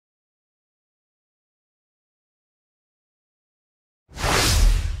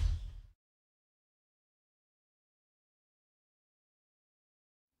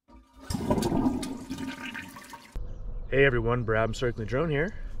Hey everyone, Brad Circling Drone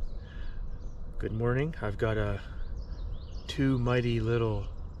here. Good morning. I've got two mighty little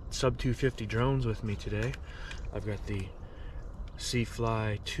sub 250 drones with me today. I've got the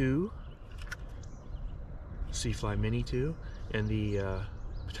C-Fly 2, C-Fly Mini 2, and the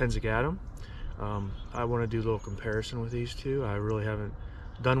Potensic Atom. I want to do a little comparison with these two. I really haven't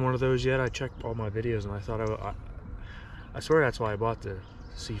done one of those yet. I checked all my videos and I thought I swear that's why I bought the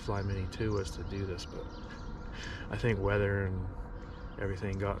C-Fly Mini 2, was to do this, but I think weather and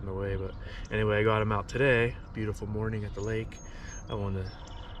everything got in the way. But anyway, I got them out today. Beautiful morning at the lake. I wanted to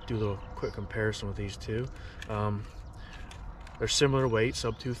do a little quick comparison with these two. They're similar weight,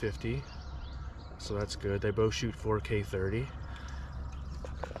 sub 250, so that's good. They both shoot 4K 30.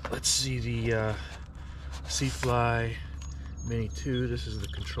 Let's see the C-Fly Mini 2. This is the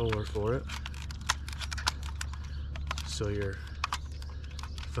controller for it. So your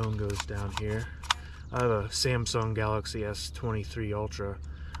phone goes down here. I have a Samsung Galaxy S23 Ultra,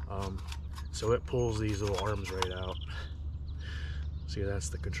 so it pulls these little arms right out. See, that's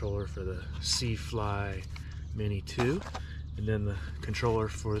the controller for the C-Fly Mini 2, and then the controller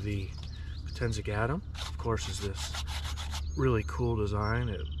for the Potensic Atom, of course, is this really cool design.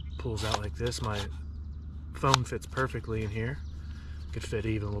 It pulls out like this. My phone fits perfectly in here. Could fit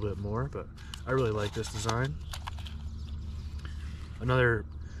even a little bit more, but I really like this design. Another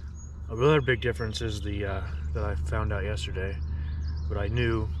big difference is the that I found out yesterday, but I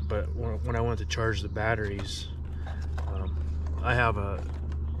knew, but when I wanted to charge the batteries, I have a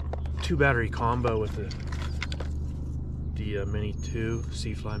 2 battery combo with the Mini 2,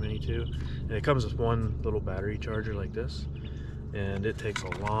 C-Fly Mini 2, and it comes with one little battery charger like this, and it takes a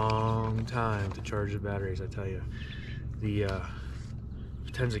long time to charge the batteries, I tell you. The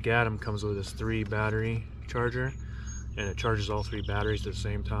Potensic Atom comes with this 3 battery charger, and it charges all 3 batteries at the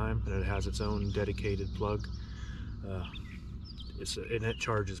same time, and it has its own dedicated plug. And it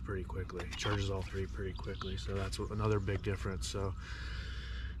charges pretty quickly. It charges all 3 pretty quickly, so that's another big difference. So,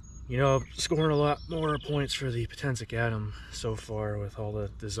 you know, scoring a lot more points for the Potensic Atom so far with all the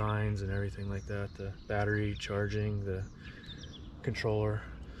designs and everything like that. The battery charging, the controller.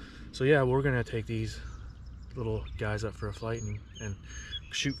 So yeah, we're gonna take these little guys up for a flight and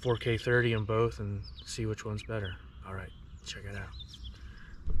shoot 4K 30 in both and see which one's better. All right, check it out.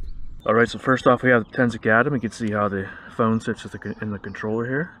 All right, so first off, we have the Potensic Atom. You can see how the phone sits in the controller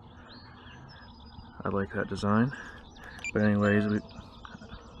here. I like that design. But anyways, we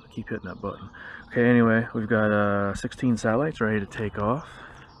keep hitting that button. Okay, anyway, we've got 16 satellites ready to take off.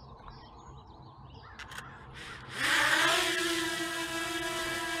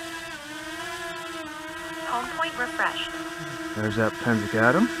 Home point refreshed. There's that Potensic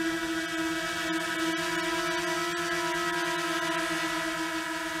Atom.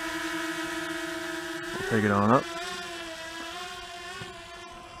 Take it on up.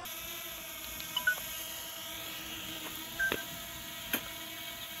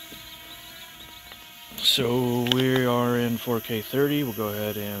 So we are in 4K 30. We'll go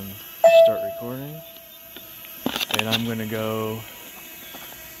ahead and start recording. And I'm gonna go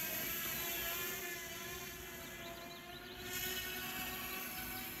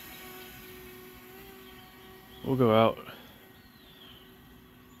out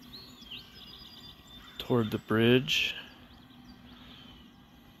toward the bridge.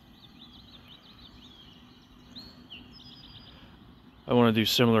 I want to do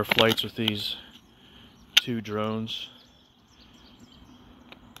similar flights with these 2 drones.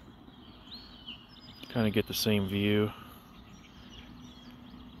 Kind of get the same view.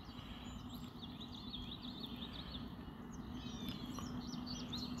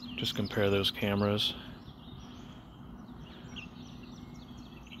 Just compare those cameras.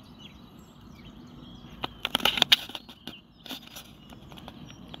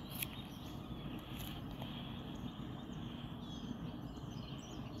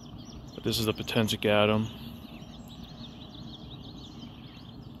 This is the Potensic Atom.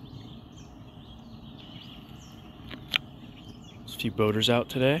 There's a few boaters out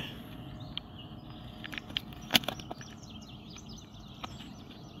today.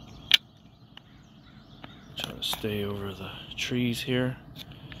 Trying to stay over the trees here.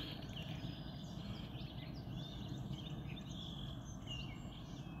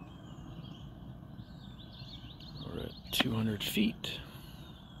 We're at 200 feet.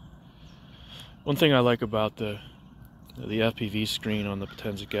 One thing I like about the FPV screen on the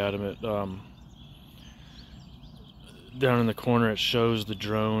Potensic Atom, it down in the corner it shows the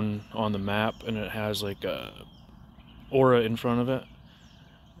drone on the map, and it has like a aura in front of it,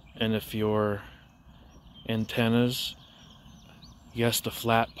 and if your antennas, yes, the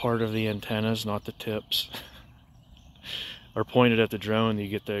flat part of the antennas, not the tips, are pointed at the drone, you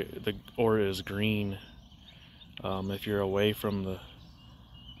get the aura is green. If you're away from the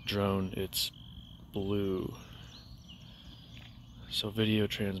drone, it's blue. So video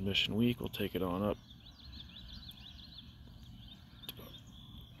transmission weak, we'll take it on up to about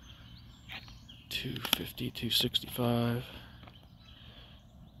 250, 265.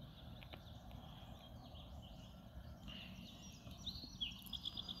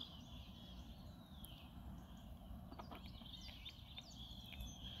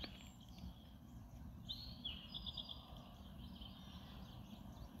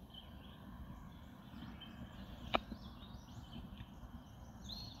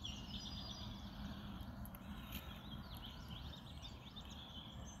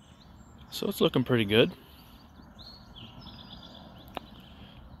 So it's looking pretty good.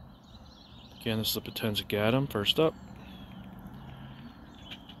 Again, this is the Potensic Atom, first up.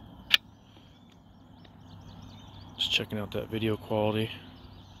 Just checking out that video quality.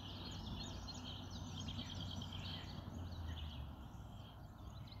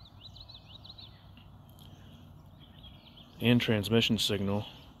 And transmission signal.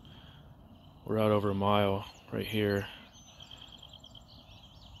 We're out over a mile right here.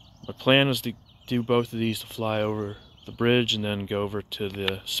 My plan is to do both of these, to fly over the bridge and then go over to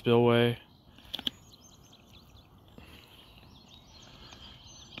the spillway.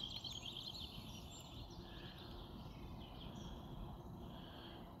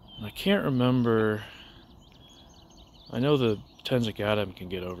 And I can't remember, I know the Potensic Atom can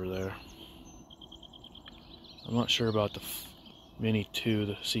get over there. I'm not sure about the Mini 2,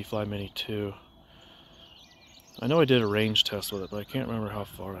 the C-Fly Mini 2. I know I did a range test with it, but I can't remember how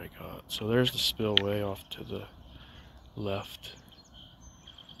far I got. So there's the spillway off to the left.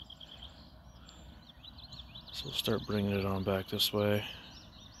 So we'll start bringing it on back this way.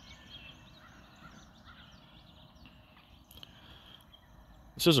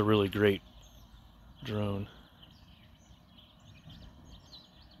 This is a really great drone.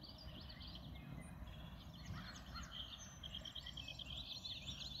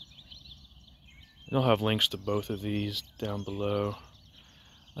 And I'll have links to both of these down below.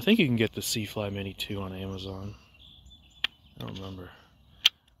 I think you can get the C-Fly Mini 2 on Amazon. I don't remember.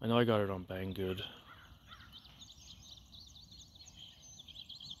 I know I got it on Banggood.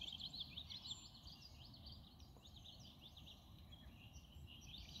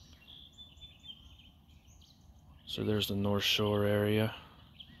 So there's the North Shore area.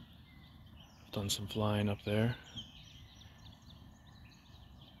 I've done some flying up there.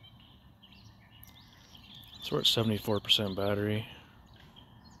 So we're at 74% battery.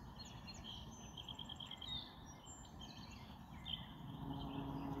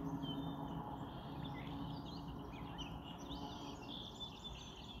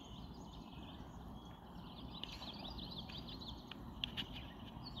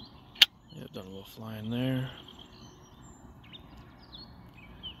 Yeah, done a little flying there.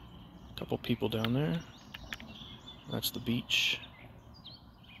 A couple people down there. That's the beach.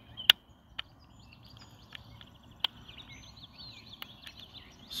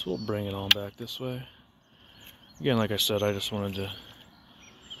 So we'll bring it on back this way. Again, like I said, I just wanted to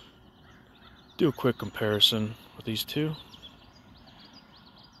do a quick comparison with these two.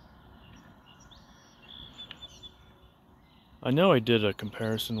 I know I did a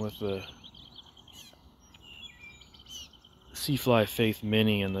comparison with the C-Fly Faith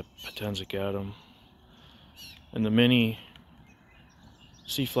Mini and the Potensic Atom. And the Mini,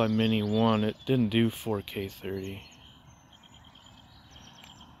 C-Fly Mini 1, it didn't do 4K 30.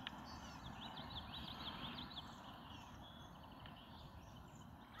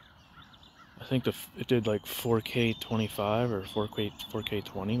 I think it did like 4K 25 or 4K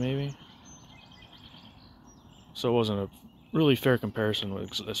 20 maybe. So it wasn't a really fair comparison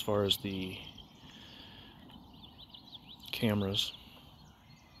with, as far as the cameras.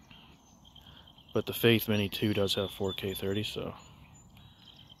 But the Faith Mini 2 does have 4K 30, so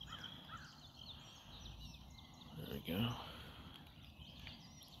there we go.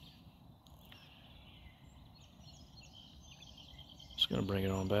 Just gonna bring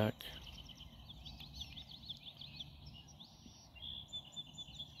it on back.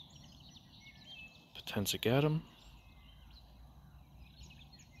 Potensic Atom.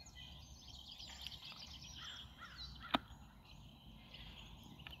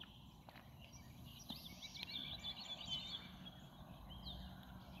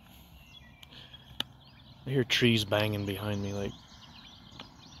 I hear trees banging behind me, like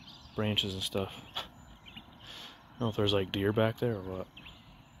branches and stuff. I don't know if there's like deer back there or what.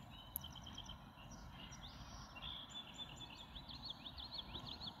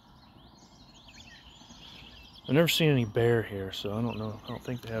 I've never seen any bear here, so I don't know. I don't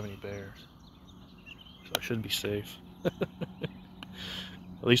think they have any bears. So I should be safe. At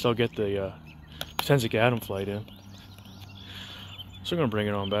least I'll get the Potensic Atom flight in. So I'm going to bring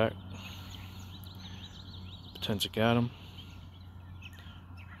it on back. Potensic Atom.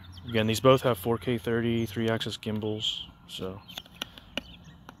 Again, these both have 4K 30, 3-axis gimbals, so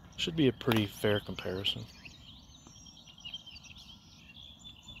should be a pretty fair comparison.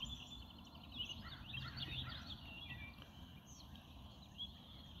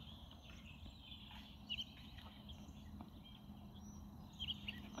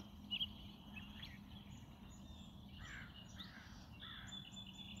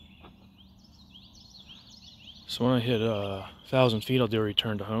 So when I hit 1,000 feet, I'll do a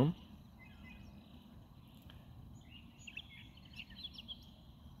return to home.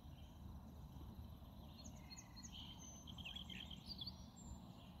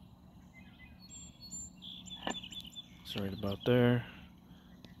 So right about there,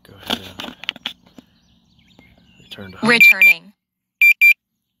 go ahead and return to home. Returning.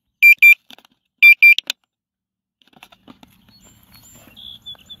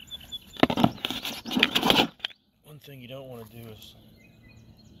 One thing you don't want to do is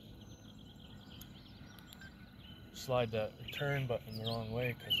slide that return button the wrong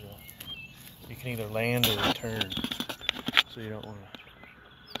way, because you can either land or return. So you don't want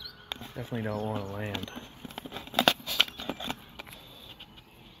to, definitely don't want to land.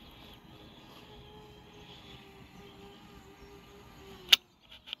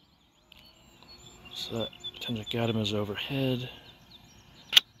 So that Potensic Atom is overhead.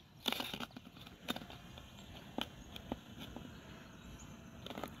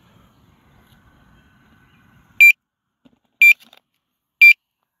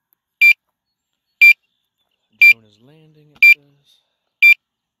 Drone is landing, it says.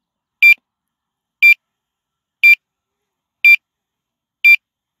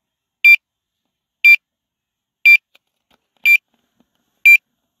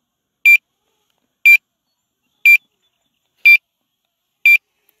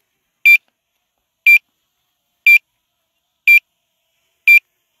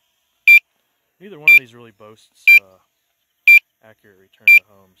 Neither one of these really boasts accurate return to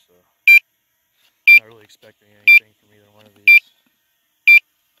home, so I'm not really expecting anything from either one of these.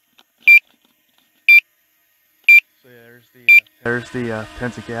 So yeah, there's the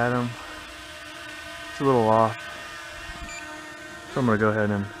Potensic Atom. It's a little off, so I'm gonna go ahead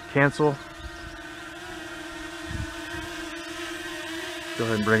and cancel. Go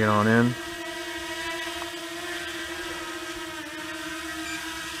ahead and bring it on in.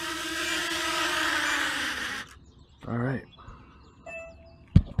 All right.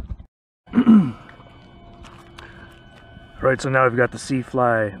 Alright, so now I've got the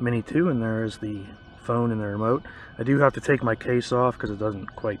C-Fly Mini 2, and there's the phone and the remote. I do have to take my case off because it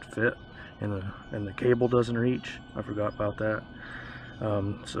doesn't quite fit, and the cable doesn't reach. I forgot about that.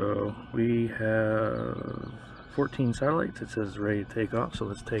 So we have 14 satellites. It says ready to take off, so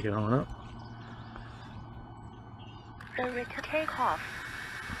let's take it on up. Ready to take off.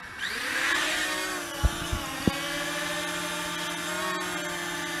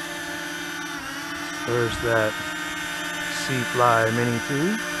 There's that C-Fly Mini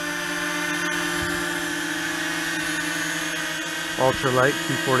 2. Ultralight,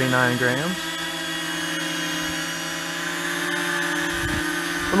 249 grams.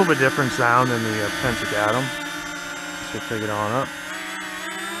 A little bit different sound than the Potensic Atom. So we'll take it on up.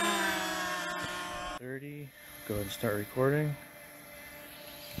 30. Go ahead and start recording.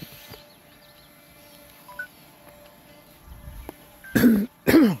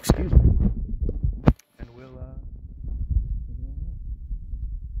 Excuse me. And we'll take it on up.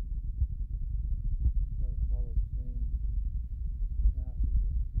 Try to follow the same path we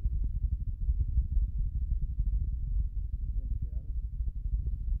did with the Potensic Atom.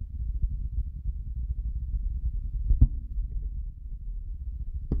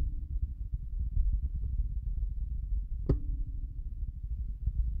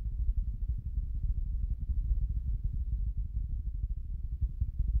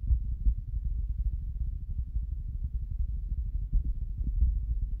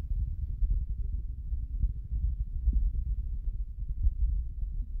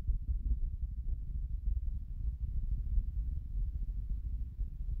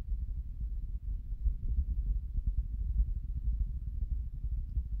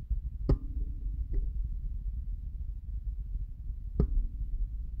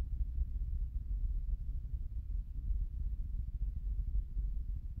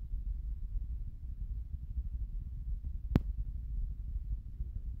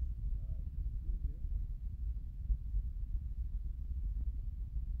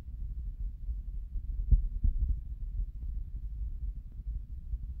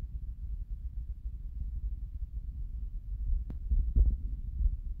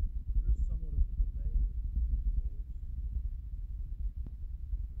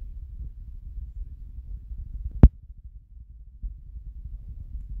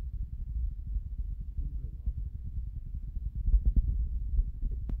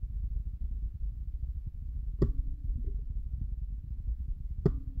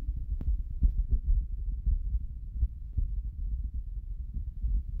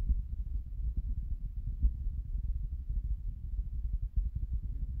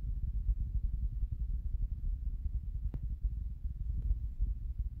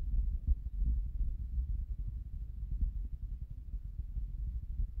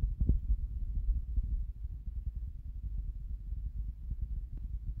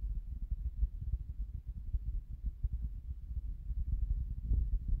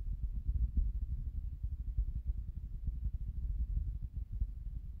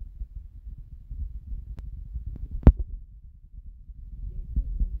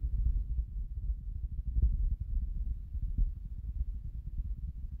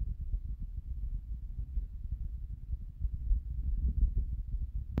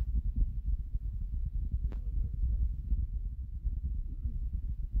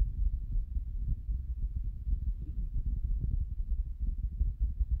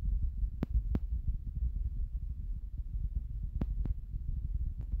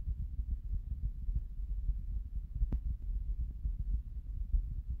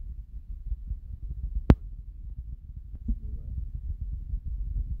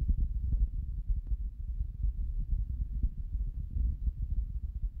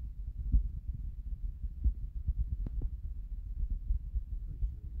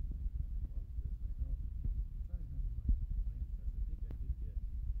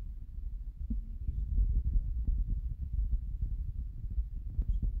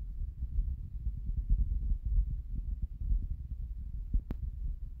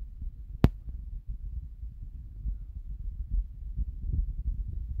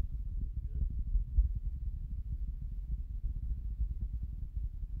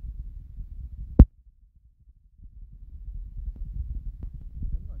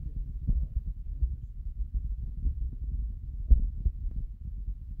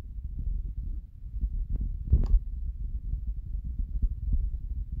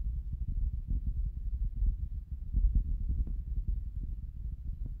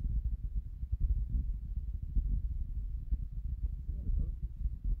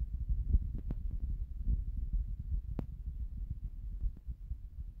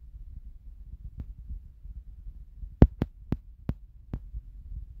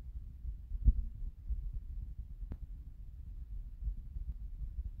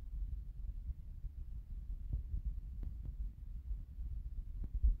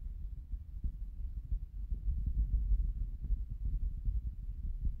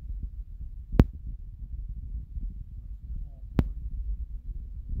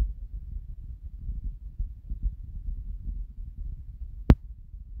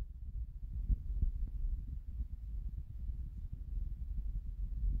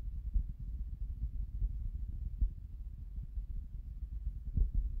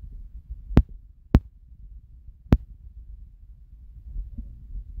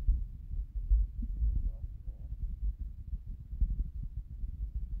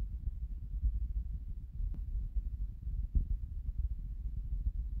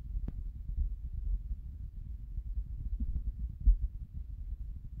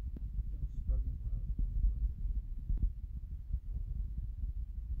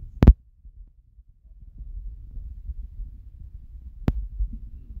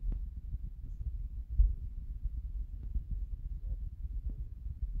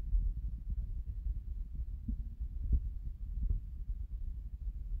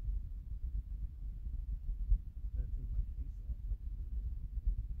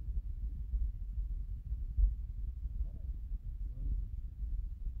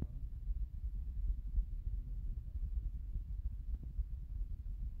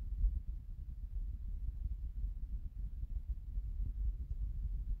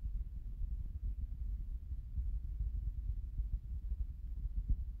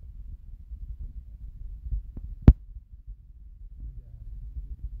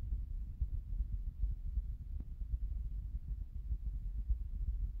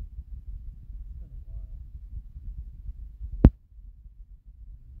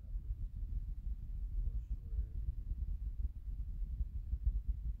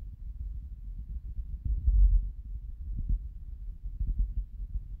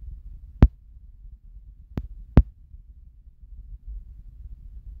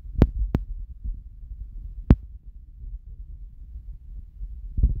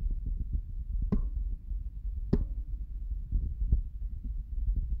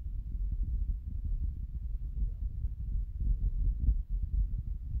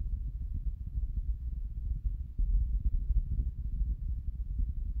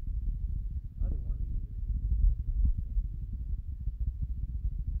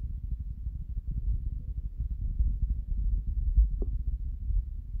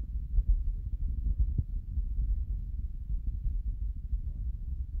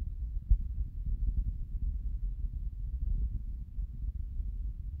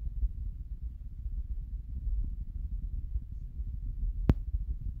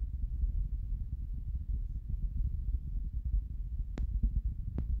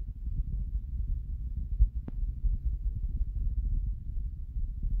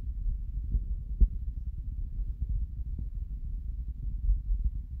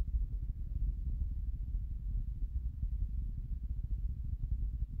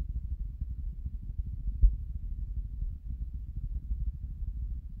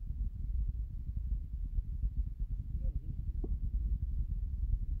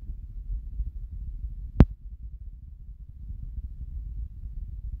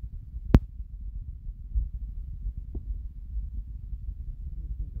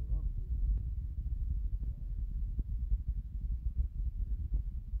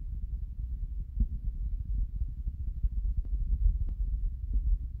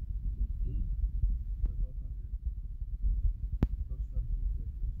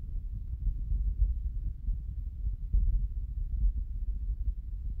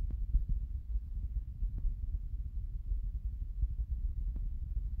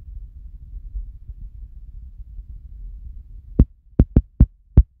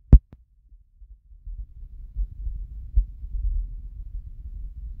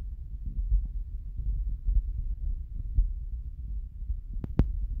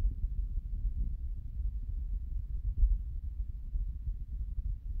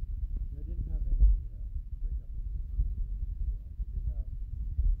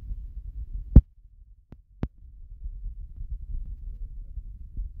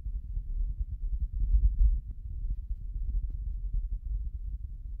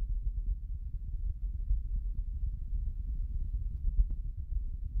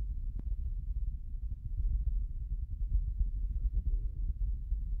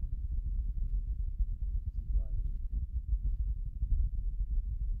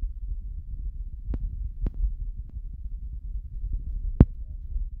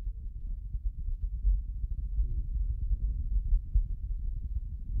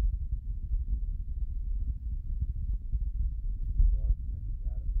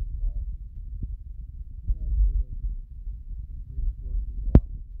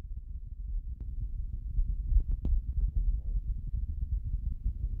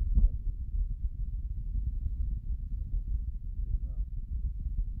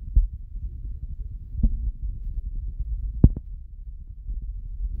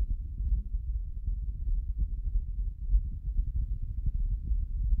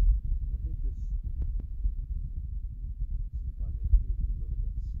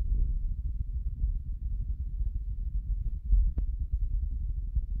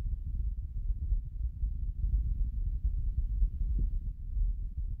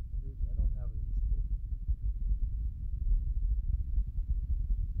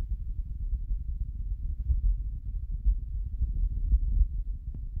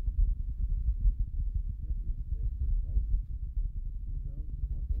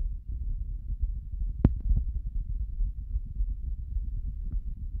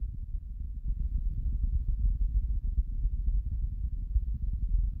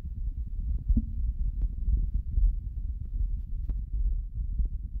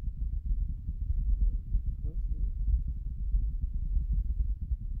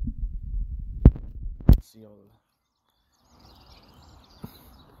 see all the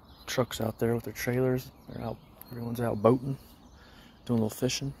trucks out there with their trailers. They're out, everyone's out boating, doing a little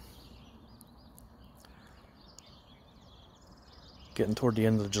fishing. Getting toward the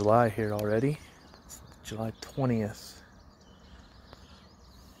end of July here already. It's July 20th.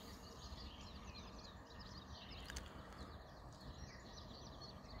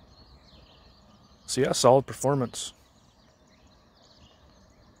 So yeah, solid performance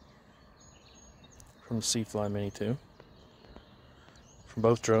from the C-Fly Mini 2, from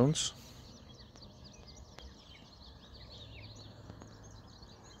both drones.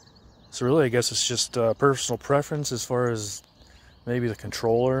 So really, I guess it's just personal preference as far as maybe the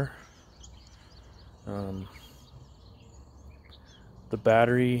controller, the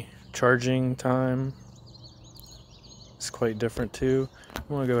battery charging time is quite different too. I'm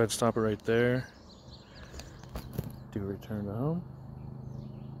gonna go ahead and stop it right there. Do return to home.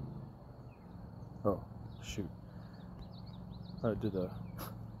 Oh, shoot. I did a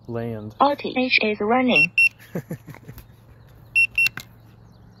land. Outage is running.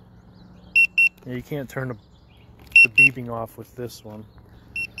 Yeah, you can't turn the beeping off with this one.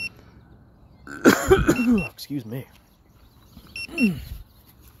 Excuse me.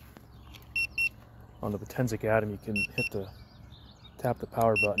 On the Potensic Atom, you can tap the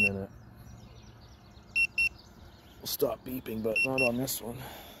power button in it. We'll stop beeping, but not on this one.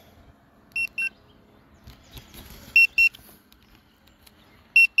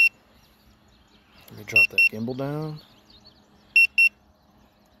 Let me drop that gimbal down.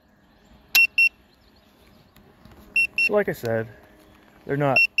 So like I said, they're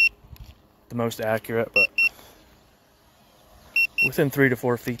not the most accurate, but within 3 to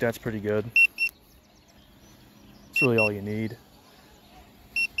 4 feet, that's pretty good. That's really all you need.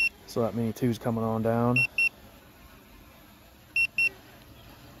 So that Mini 2 is coming on down.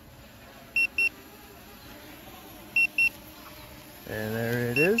 And there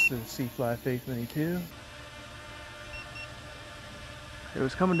it is, the C-Fly Faith Mini 2. It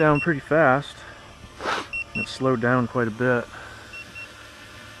was coming down pretty fast. It slowed down quite a bit.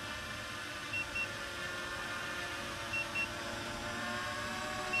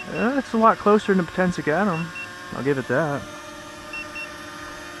 Yeah, it's a lot closer than the Potensic Atom. I'll give it that.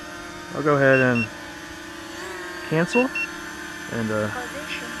 I'll go ahead and cancel and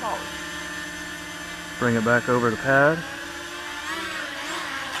Position mode. bring it back over the pad.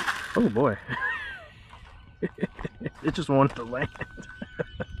 Oh boy. It just wanted to land.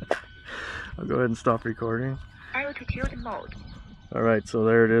 I'll go ahead and stop recording. Altitude mode. Alright, so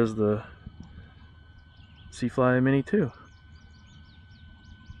there it is, the C-Fly Mini 2.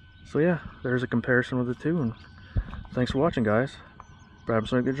 So yeah, there's a comparison with the two, and thanks for watching, guys. Grab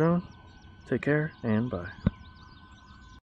some good drone, take care, and bye.